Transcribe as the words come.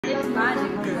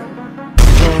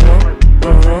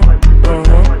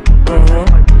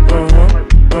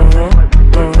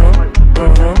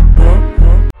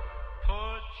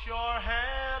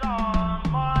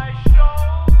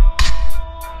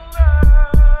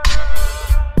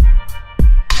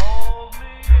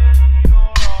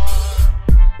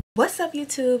up,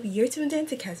 YouTube? You're tuned in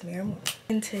to Kasmira.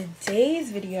 In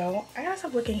today's video, I gotta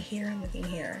stop looking here and looking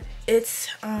here. It's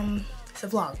a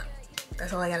vlog.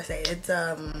 That's all I gotta say. It's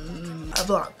a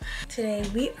vlog. Today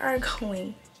we are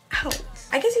going out.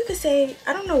 I guess you could say,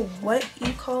 I don't know what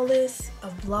you call this, a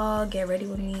vlog, get ready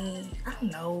with me. I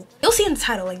don't know. You'll see in the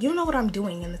title, like, you don't know what I'm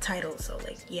doing in the title, so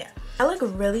like, yeah. I look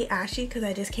really ashy because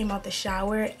I just came out the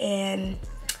shower and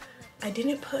I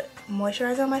didn't put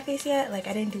moisturizer on my face yet. Like,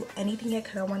 I didn't do anything yet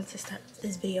because I wanted to start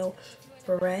this video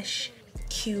fresh,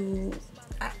 cute.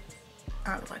 I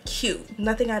don't know about cute.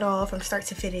 Nothing at all from start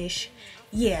to finish.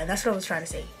 Yeah, that's what I was trying to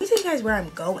say. Let me tell you guys where I'm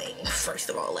going,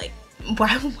 first of all. Like,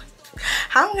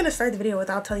 how am I gonna start the video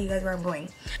without telling you guys where I'm going?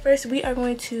 First, we are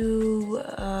going to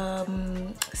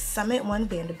Summit One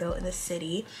Vanderbilt in the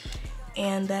city.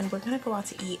 And then we're gonna go out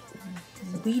to eat.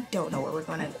 We don't know where we're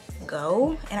gonna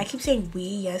go, and I keep saying we.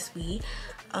 Yes, we.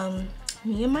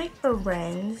 Me and my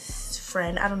friend,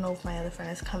 I don't know if my other friend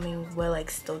is coming. We're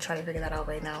like still trying to figure that out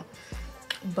right now,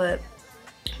 but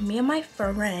me and my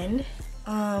friend,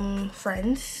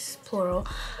 friends plural,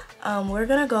 we're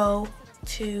gonna go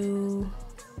to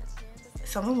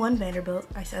Summit One Vanderbilt.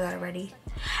 I said that already.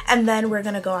 And then we're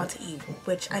gonna go out to eat,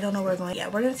 which I don't know where we're going. Yeah,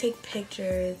 we're gonna take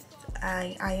pictures.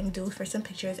 I am due for some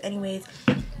pictures. Anyways,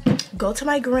 go to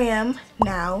my gram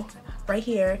now, right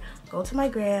here. Go to my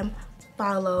gram,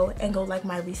 follow, and go like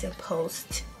my recent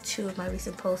post. 2 of my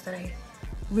recent posts that I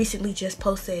recently just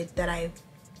posted, that I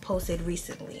posted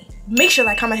recently. Make sure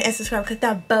like, comment, and subscribe, click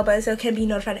that bell button so it can be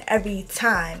notified every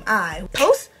time I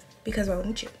post, because why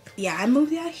wouldn't you? Yeah, I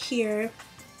moved out here.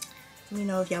 Let me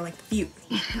know if y'all like the view.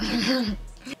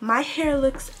 My hair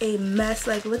looks a mess.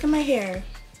 Like, look at my hair.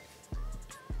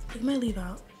 Look at my leave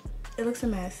out. It looks a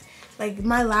mess. Like,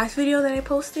 my last video that I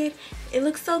posted, it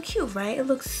looks so cute, right? It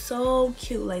looks so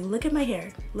cute. Like, look at my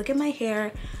hair. Look at my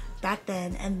hair back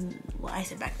then, and well, I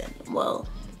said back then. Well,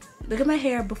 look at my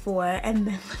hair before, and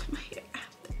then look at my hair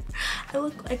after. I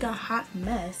look like a hot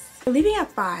mess. We're leaving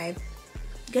at 5.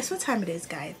 Guess what time it is,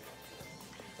 guys?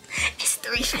 It's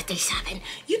 3:57.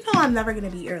 You know I'm never gonna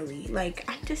be early. Like,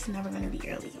 I'm just never gonna be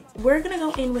early. We're gonna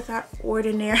go in with our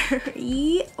ordinary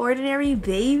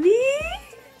baby,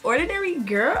 ordinary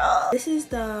girl. This is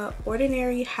the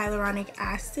ordinary hyaluronic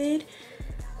acid.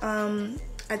 I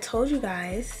told you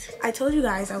guys I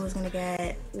was gonna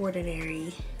get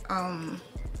ordinary. I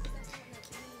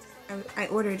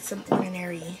ordered some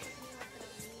ordinary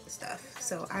stuff,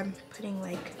 so I'm putting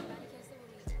like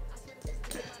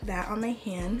that on my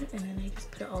hand, and then I just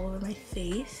put it all over my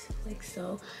face like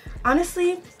so.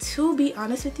 Honestly, to be very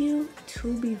honest with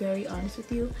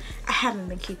you, I haven't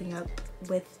been keeping up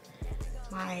with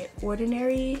my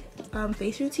ordinary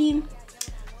face routine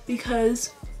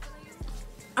because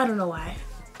I don't know why.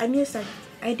 I need to start.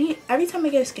 Every time I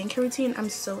get a skincare routine, I'm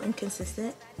so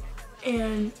inconsistent,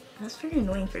 and that's very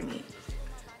annoying for me.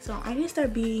 So I need to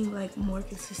start being like more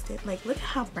consistent. Like, look at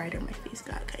how brighter my face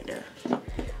got, kind of.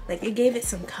 Like, it gave it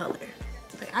some color.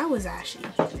 Like, I was ashy.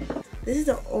 This is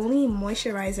the only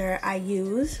moisturizer I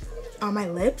use on my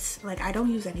lips. Like, I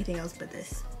don't use anything else but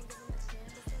this.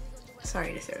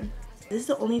 Sorry to say. This is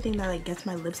the only thing that like gets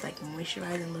my lips like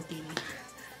moisturized and looking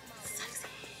sexy.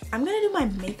 I'm gonna do my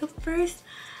makeup first.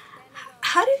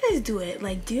 How do you guys do it?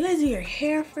 Like, do you guys do your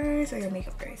hair first or your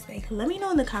makeup first? Like, let me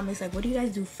know in the comments, like, what do you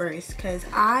guys do first? Because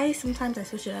sometimes I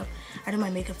switch it up. I do my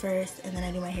makeup first and then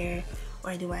I do my hair,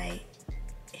 or I do my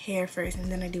hair first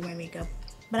and then I do my makeup.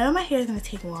 But I know my hair is gonna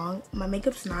take long. My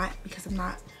makeup's not, because I'm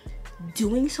not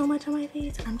doing so much on my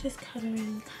face. I'm just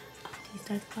covering up these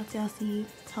dark spots. Y'all see?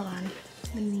 Hold on,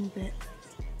 let me move it.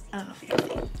 I don't know if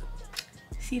y'all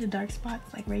see the dark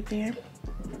spots like right there.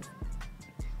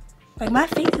 Like, my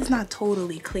face is not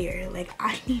totally clear. Like,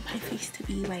 I need my face to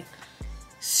be like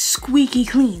squeaky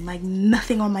clean, like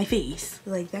nothing on my face.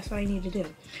 Like, that's what I need to do.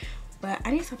 But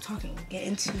I need to stop talking, get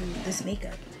into this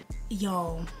makeup.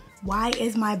 Yo, why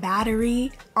is my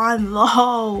battery on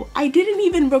low? I didn't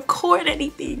even record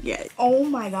anything yet. Oh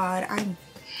my god, I'm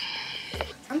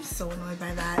so annoyed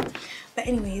by that. But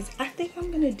anyways, I think I'm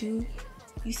gonna do,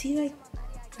 you see like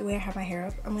the way I have my hair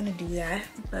up? I'm gonna do that,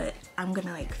 but I'm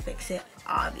gonna like fix it,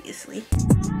 obviously.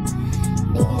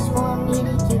 Niggas want me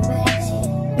to get ratchet.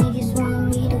 Niggas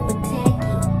want me to protect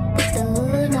you. Put the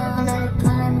hood on, all the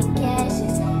climb the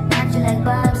cashes. Got you like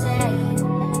Bob said.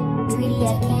 Greedy, I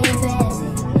can't pass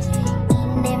it.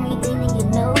 Eating everything to get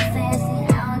no fasting.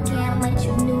 I don't care how much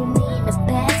you knew me in the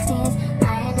past tense. I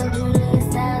ain't no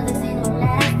Julian Stylus, ain't no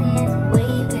last dance.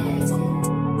 Way past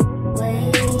it.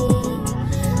 Way.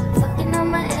 Fucking on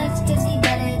my ex, cause he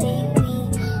validate me.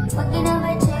 Fucking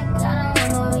over check, I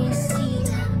don't want no receipt.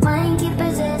 Mind keep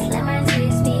possessed, let my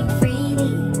tears speak free.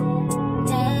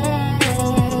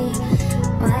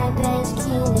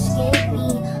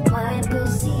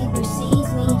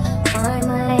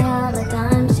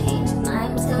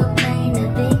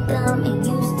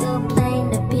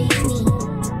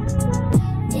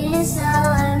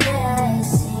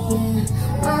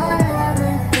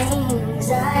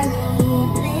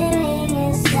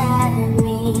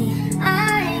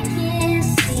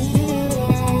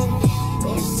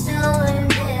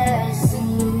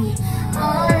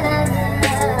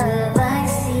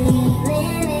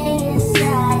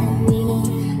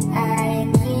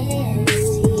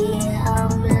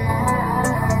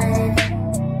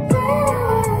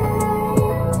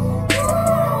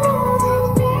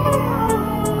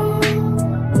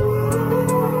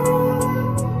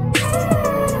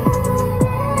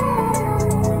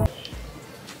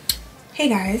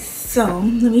 guys, so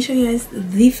let me show you guys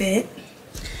the fit.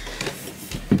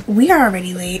 We are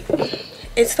already late.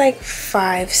 It's like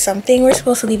 5 something. We're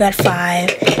supposed to leave at 5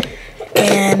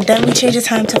 and then we changed the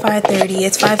time to 5:30.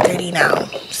 It's 5:30 now.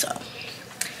 So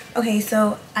okay,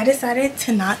 so I decided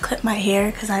to not clip my hair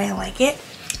because I didn't like it,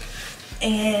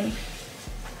 and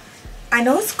I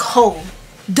know it's cold.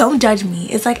 Don't judge me.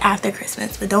 It's like after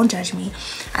Christmas, but don't judge me.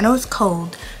 I know it's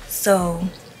cold, so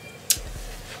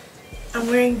I'm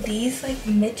wearing these like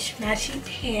matchy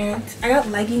pants. I got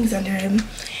leggings under them,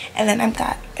 and then I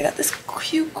got this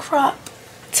cute crop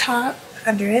top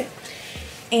under it.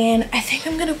 And I think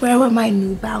I'm gonna wear with my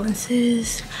New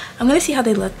Balances. I'm gonna see how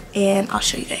they look, and I'll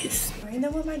show you guys. I'm wearing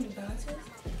them with my New Balances.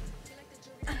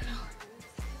 I don't know.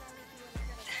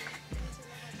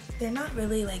 They're not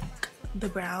really like the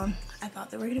brown I thought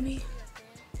they were gonna be.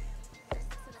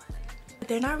 But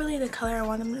they're not really the color I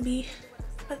want them to be.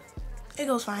 But it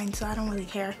goes fine, so I don't really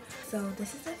care. So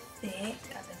this is the fit.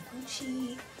 Got the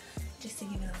MUNCH just to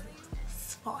give it a little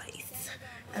spice.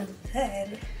 And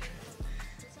then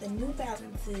the New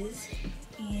Balances,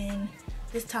 and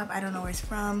this top I don't know where it's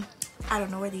from. I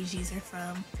don't know where these G's are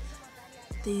from.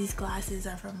 These glasses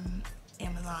are from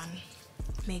Amazon.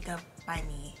 Makeup by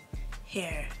me,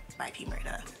 hair by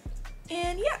Kasmira.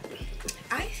 And yeah,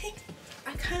 I think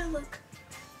I kind of look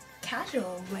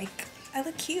casual, like I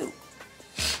look cute.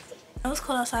 It was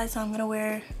cold outside, so I'm gonna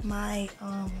wear my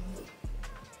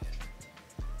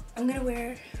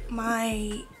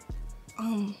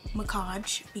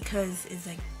massage because it's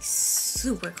like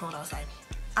super cold outside.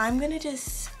 I'm gonna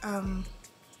just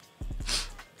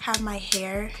have my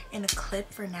hair in a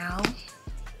clip for now,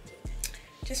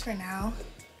 just for now,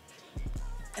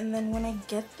 and then when I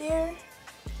get there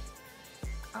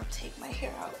I'll take my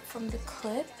hair out from the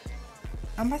clip.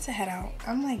 I'm about to head out.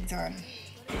 I'm like done.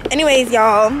 Anyways,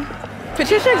 y'all,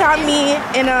 Patricia got me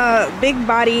in a big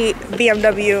body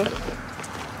BMW.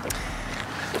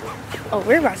 Oh,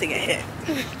 we're about to get hit.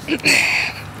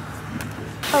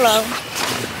 Hello.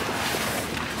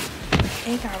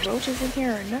 Ain't got roaches in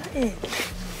here or nothing.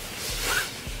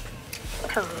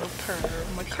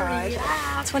 Massage.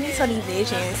 2020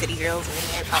 vision. City girls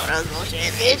winning. Power motion.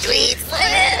 Bitch,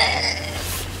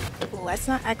 let's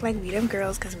not act like we them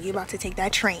girls because we about to take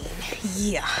that train.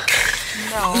 Yeah.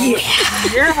 No. Yeah.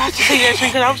 You're about to take that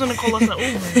train because I was gonna call us an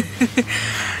Uber.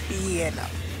 Yeah, no.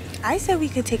 I said we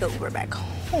could take an Uber back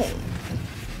home.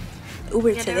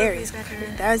 Uber to there is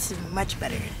that's much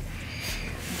better.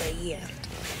 But yeah.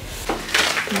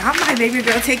 Not my baby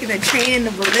girl taking the train in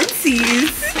the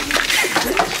Valencias.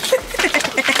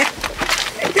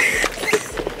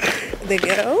 The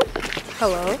ghetto?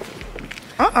 Hello?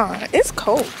 It's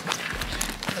cold.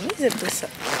 Let me zip this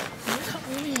up. We're the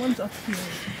only ones up here.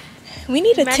 We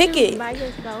need a ticket. By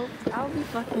yourself, I'll be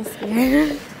fucking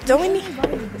scared. Don't we need?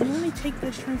 We only take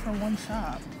this train from one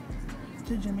stop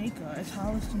to Jamaica. It's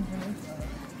Hollis to Jamaica.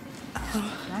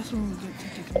 That's when we get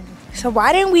tickets. So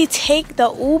why didn't we take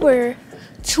the Uber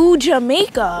to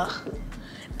Jamaica?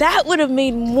 That would have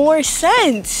made more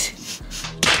sense.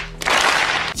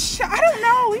 I don't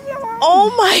know. Leave me alone. Oh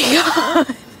my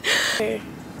god.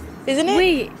 Isn't it?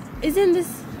 Wait, isn't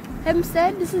this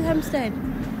Hempstead? This is Hempstead.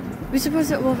 We're supposed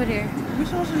to go over there. We're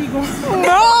supposed to be going.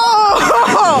 No!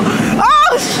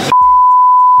 Oh shit!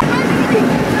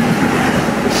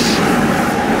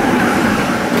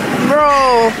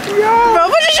 Bro,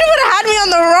 Patricia would have had me on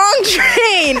the wrong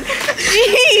train.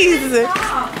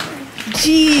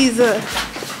 Jeez.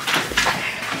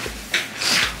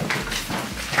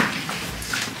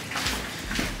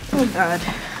 Oh god.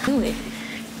 Do it.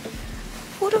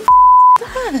 Who the f is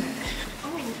that?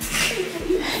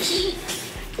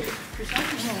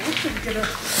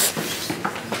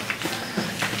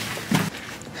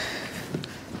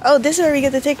 Oh, this is where we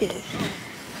get the ticket.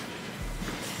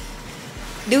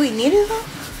 Do we need it though?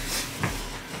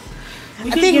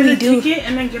 I think we do. Ticket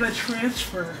and then get a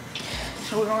transfer,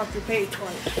 so we don't have to pay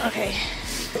twice. Okay.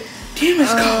 Damn,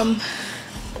 it's cold.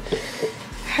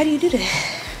 How do you do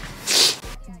that?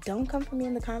 Don't come for me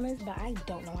in the comments, but I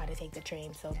don't know how to take the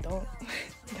train, so don't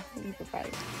even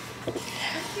fight. I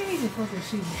can't even fucking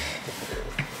see.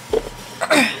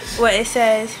 What it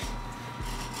says?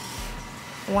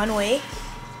 One way.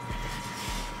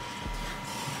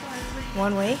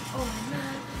 One way.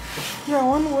 Yeah,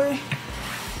 one way.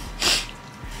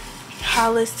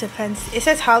 Hollis to Penn. It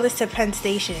says Hollis to Penn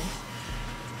Station.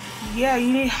 Yeah,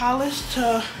 you need Hollis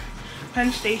to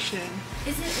Penn Station.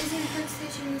 Isn't Penn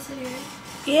Station in the city, right?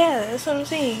 Yeah, that's what I'm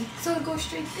saying. So it goes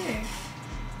straight there.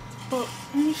 But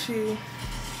let me see.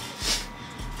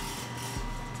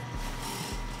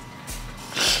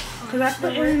 Because I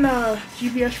put in the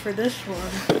GPS for this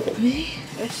one.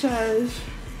 It says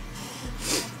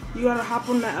you gotta hop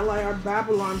on the LIR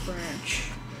Babylon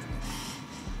branch.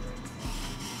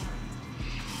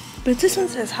 But this one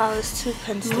says Hollis to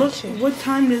Penn Look, Station. what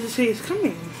time does it say it's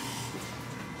coming?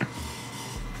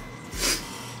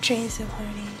 Trains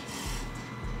departing.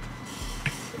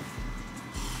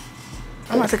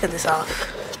 I'm about to cut this off.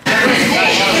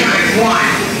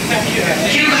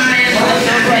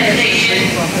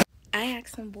 I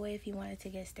asked some boy if he wanted to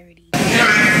get sturdy. Number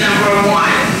 1.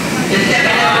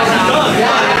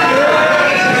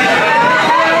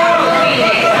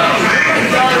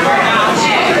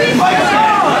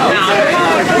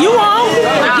 You won't.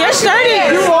 Get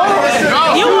sturdy. You won't.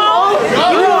 You won't.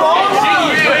 You won't.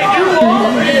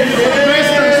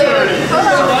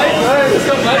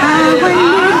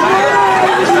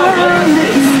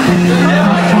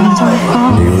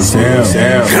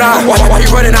 Why you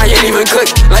running? I ain't even cook.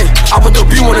 Like, I put the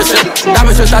view on the shit.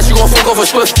 Diamond just thought she gon' fuck off a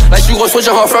split. Like, she gon' switch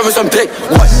on her friend with some dick.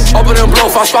 What? Open them blow,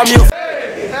 fast spot me.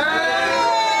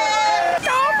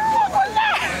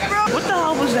 What the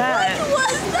hell was that?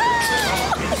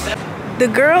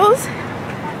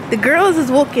 The girls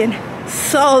is walking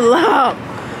so low.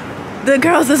 The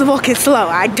girls is walking slow.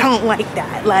 I don't like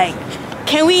that. Like,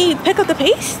 can we pick up the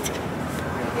pace?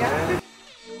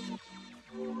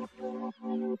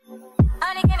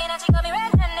 Honey came in and she got me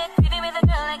red-handed, creeping with a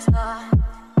girl next door.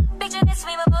 Picture this,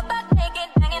 we were both butt naked,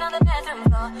 banging on the bathroom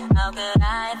floor. How could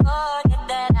I forget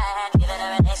that I had given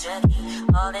her an extra key?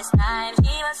 All this time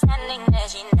she was standing there,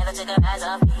 she never took her eyes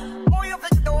off me.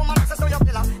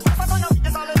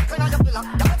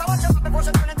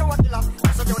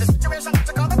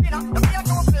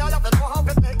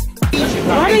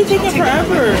 Why are they taking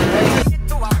forever?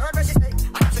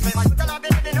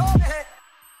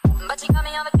 But she caught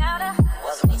me on the counter.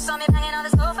 Saw me banging on the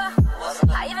sofa.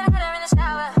 I even had her in the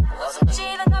shower. She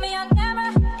even caught me on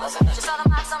camera. She saw the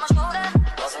marks on my shoulder.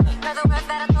 Heard the words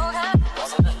that I told her.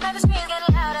 Heard the screams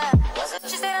getting louder.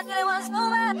 She said until it was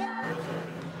over.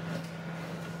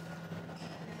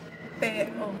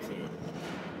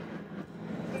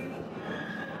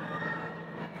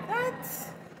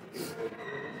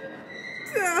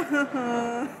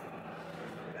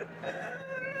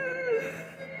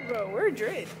 Bro, we're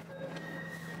dread.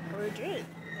 We're dread.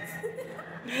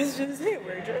 That's just it.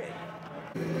 We're dread.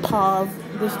 Pav,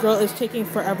 this girl is taking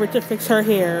forever to fix her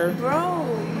hair. Bro,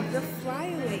 the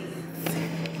flyaways.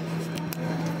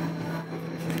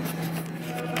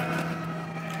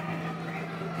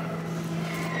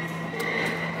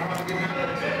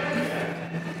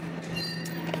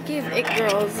 Give it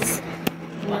girls.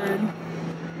 Word.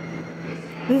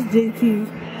 This is JT.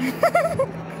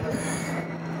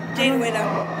 Jada Widow.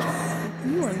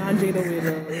 You are not Jada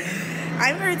Widow.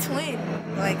 I'm her twin.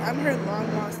 Like, I'm her long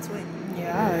lost twin.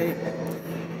 Yeah, alright.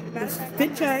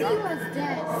 Fit check.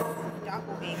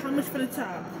 Doppelganger. How much for the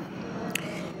top?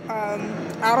 I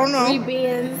don't know. 3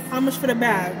 bands. How much for the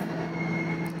bag?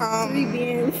 3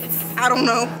 bands. I don't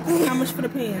know. How much for the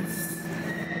pants?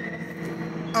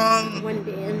 1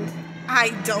 band. I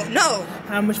don't know.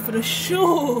 How much for the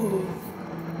shoes?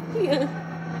 Yeah.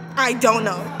 I don't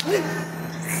know.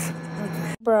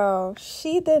 Bro,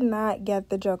 she did not get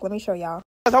the joke. Let me show y'all.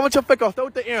 How much your fake off? Start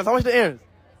with the earrings. How much the earrings?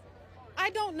 I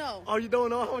don't know. Oh, you don't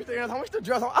know how much the earrings? How much the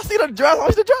dress? I see the dress. How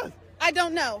much the dress? I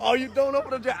don't know. Oh, you don't know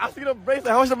for the dress. I see the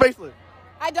bracelet. How much the bracelet?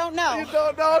 I don't know. You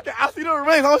don't know? Okay. I see the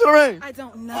rings. How much the rings? I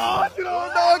don't know. Oh, she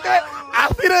don't know. Okay. I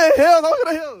see the heels. How much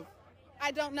the heels?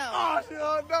 I don't know. Oh, she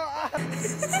don't know.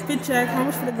 Fit check. How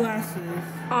much for the glasses?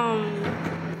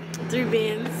 3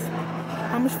 bands.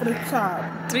 How much for the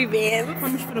top? 3 bands. How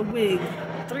much for the wig?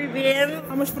 3 bands.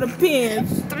 How much for the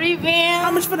pants? 3 bands.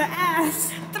 How much for the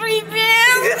ass? 3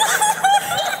 bands.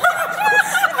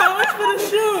 How much for the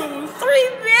shoes? 3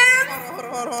 bands.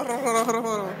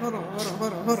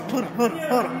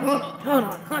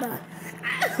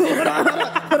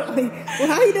 Well,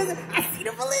 how he does it? I see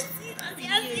the Valencias. I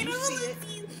see the Valencias.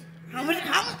 How much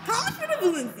for the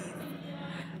Valencias?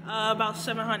 About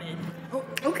 700. Oh,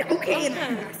 okay.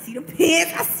 And I see the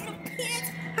pants.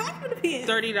 How much for the pants?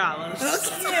 $30.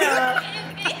 Okay.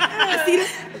 I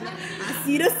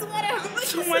see the sweater. How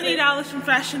much? $20 from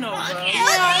Fashion Nova.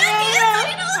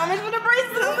 How much for the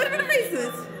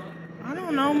bracelets? I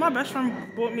don't know. My best friend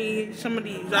bought me some of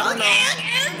these. I don't know.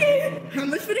 Okay. How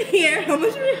much for the hair?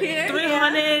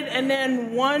 300 and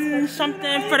then 1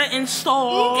 something for the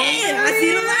install. Okay. I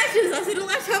see the lashes.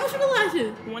 How much for the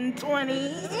lashes? 120.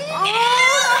 Oh,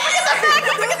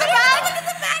 look at the back.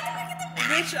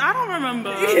 Bitch, I don't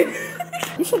remember.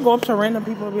 You should go up to random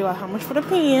people and be like, how much for the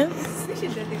pants? We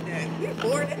should do that. We're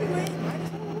bored anyway.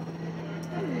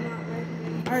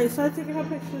 Alright, so I taking her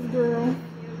pictures, girl.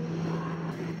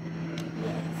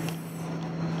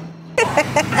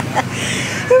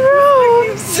 Bro,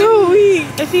 I'm so weak.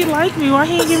 If he like me, why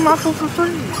he ain't give my phone for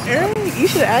free? You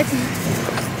should ask me.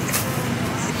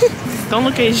 Don't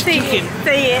look at his chicken.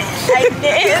 Say it. I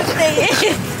did say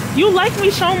it. You like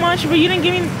me so much, but you didn't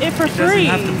give me it for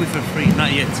free. Doesn't have to be for free,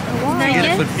 not yet. Why? To get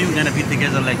it for free, we're gonna be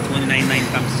together like 29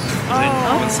 times.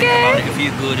 We'll see about it. If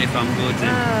you're good, if I'm good,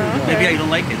 then maybe I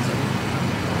don't like it. So.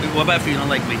 What about if you don't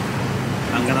like me?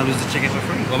 I'm gonna lose the chicken for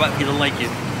free. What about if you don't like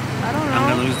it? I don't know. I'm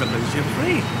gonna lose the relationship for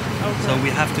free. Okay. So we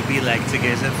have to be like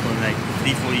together for like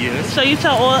 3-4 years. So you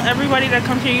tell everybody that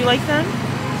comes here you like them?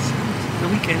 The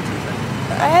weekend sometimes.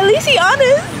 At least he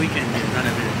honest. The weekend, yeah, not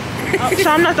every day. So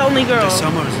I'm not the only girl. The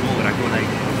summer is more. I go like,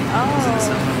 because in the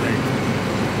summer, like,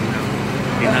 you know,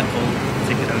 being not cold,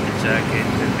 take it out the jacket,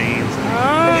 the pants.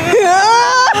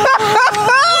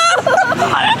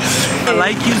 I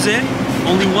like you, Zen.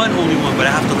 Only one, but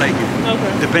I have to like you.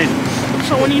 Okay. Depend.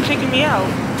 So when are you taking me out?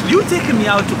 You taking me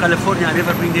out to California? I never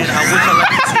been there. I wish I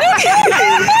liked it.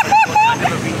 I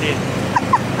never been there.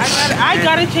 I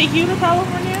gotta take you to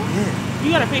California? Yeah.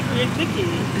 You gotta pay for your ticket.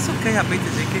 It's okay. I paid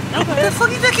the ticket. Okay. What the fuck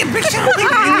you taking picture?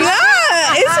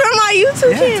 Yeah, it's from my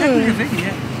YouTube Yeah, take me channel. to video.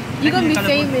 Yeah. You gonna be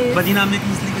famous. But you're not making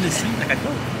me sleep in the street like I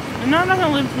told. No, I'm not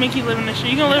gonna make you live in the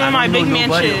street. You're gonna live in my big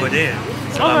nobody mansion. over there.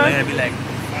 So Okay. I'm gonna be like,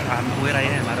 I'm where I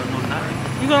am. I don't know nothing.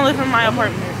 You're gonna live in my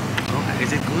apartment. Okay.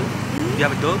 Is it good? You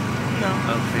have a dog? No.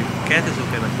 Okay. Cat is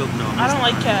okay, but dog no. I don't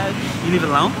like cats. You live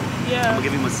alone? Yeah. I'll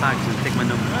give you a massage and take my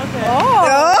number. Okay.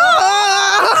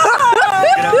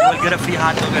 We'll get a free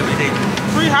hot dog every day.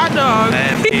 Free hot dog.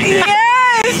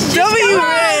 Yes, W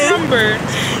Riz. Number. 6,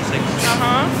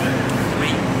 Uh-huh.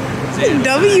 3, 0.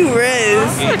 W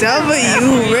Riz.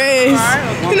 W Riz.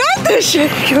 Not the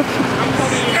sugar.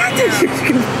 Not the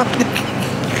sugar.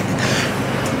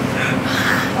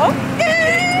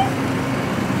 Okay.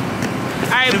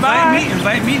 Alright, bye.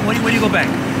 Invite me. When do you go back?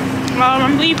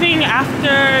 I'm leaving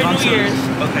after New Year's.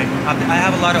 Okay. I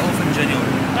have a lot of off in January.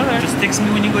 Okay. Just text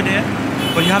me when you go there.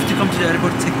 But you have to come to the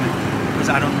airport to take me. Because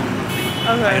I don't know.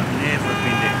 Okay. I've never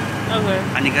been there. Okay.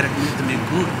 And you gotta treat me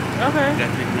good. Okay. You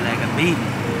gotta treat me like a baby.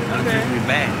 Don't Okay. treat me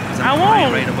bad. Because I I'm crying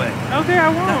won't. right away. Okay,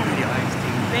 I Got won't. pretty eyes, too.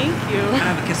 Thank you. Can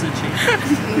I have a kiss on the cheek?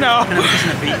 No. Can I have a kiss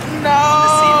on the beak? No. On the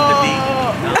seat of the beak?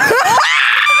 No.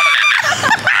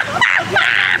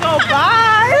 So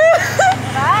bye.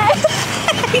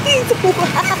 He's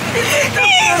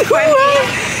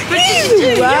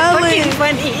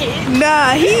wildin'.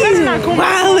 Nah, he's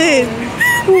wildin'.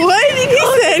 What? He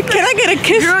said, can I get a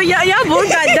kiss? Girl, y'all both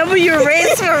got W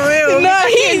Riz for real. Nah,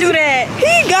 You can't do that.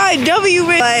 He got W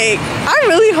Riz. Like, I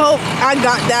really hope I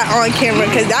got that on camera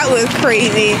because that was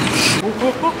crazy.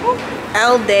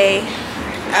 L day.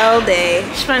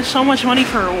 Spent so much money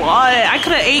for what? I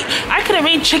could have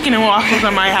made chicken and waffles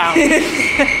at my house.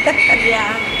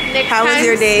 Yeah. Next How was time,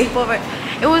 your day? sleep over.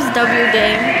 It was W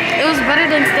day. It was better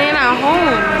than staying at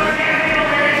home.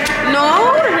 No, I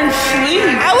would have been asleep.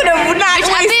 I would have not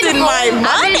wasted my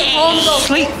money.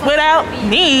 Sleep without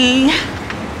me.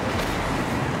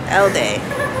 L day.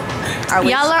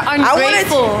 Y'all are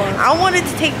ungrateful. I wanted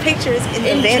to take pictures in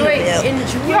the Vanderbilt.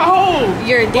 Enjoy Yo,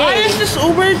 your why day. is this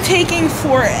Uber taking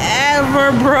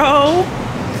forever, bro?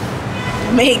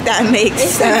 Make that make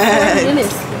It's like 4 sense.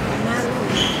 minutes.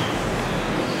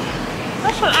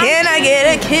 That's what Can I get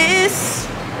a kiss?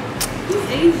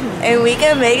 And we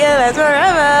can make it last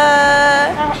forever.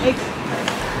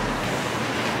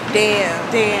 Damn.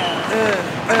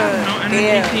 No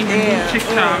energy to even do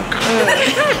TikTok.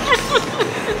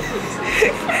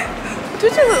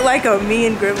 Don't you look like a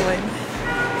mean gremlin?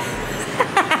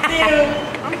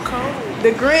 I'm cold.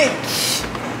 The Grinch.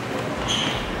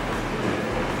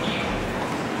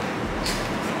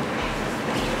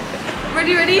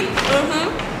 Ready? I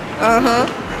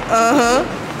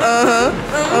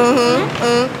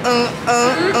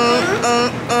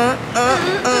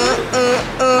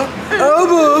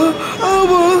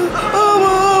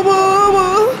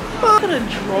could have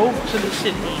drove to the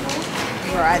city.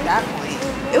 Or at that point,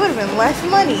 it would have been less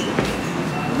money.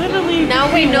 Literally, Now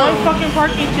we paid know. one fucking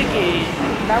parking ticket.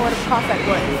 That would have cost like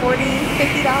what, $40,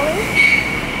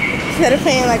 $50? Instead of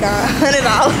paying like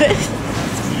 $100.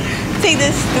 Take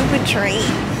this stupid train.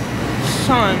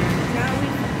 Son,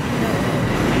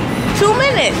 2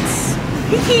 minutes.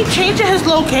 he keep changing his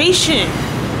location.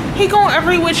 He going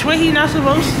every which way he not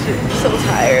supposed to. So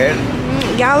tired.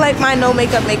 Y'all like my no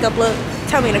makeup look?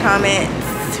 Tell me in the comments.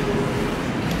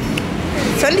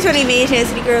 2020 Vision,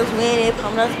 City Girls winning,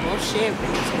 pumping us bullshit.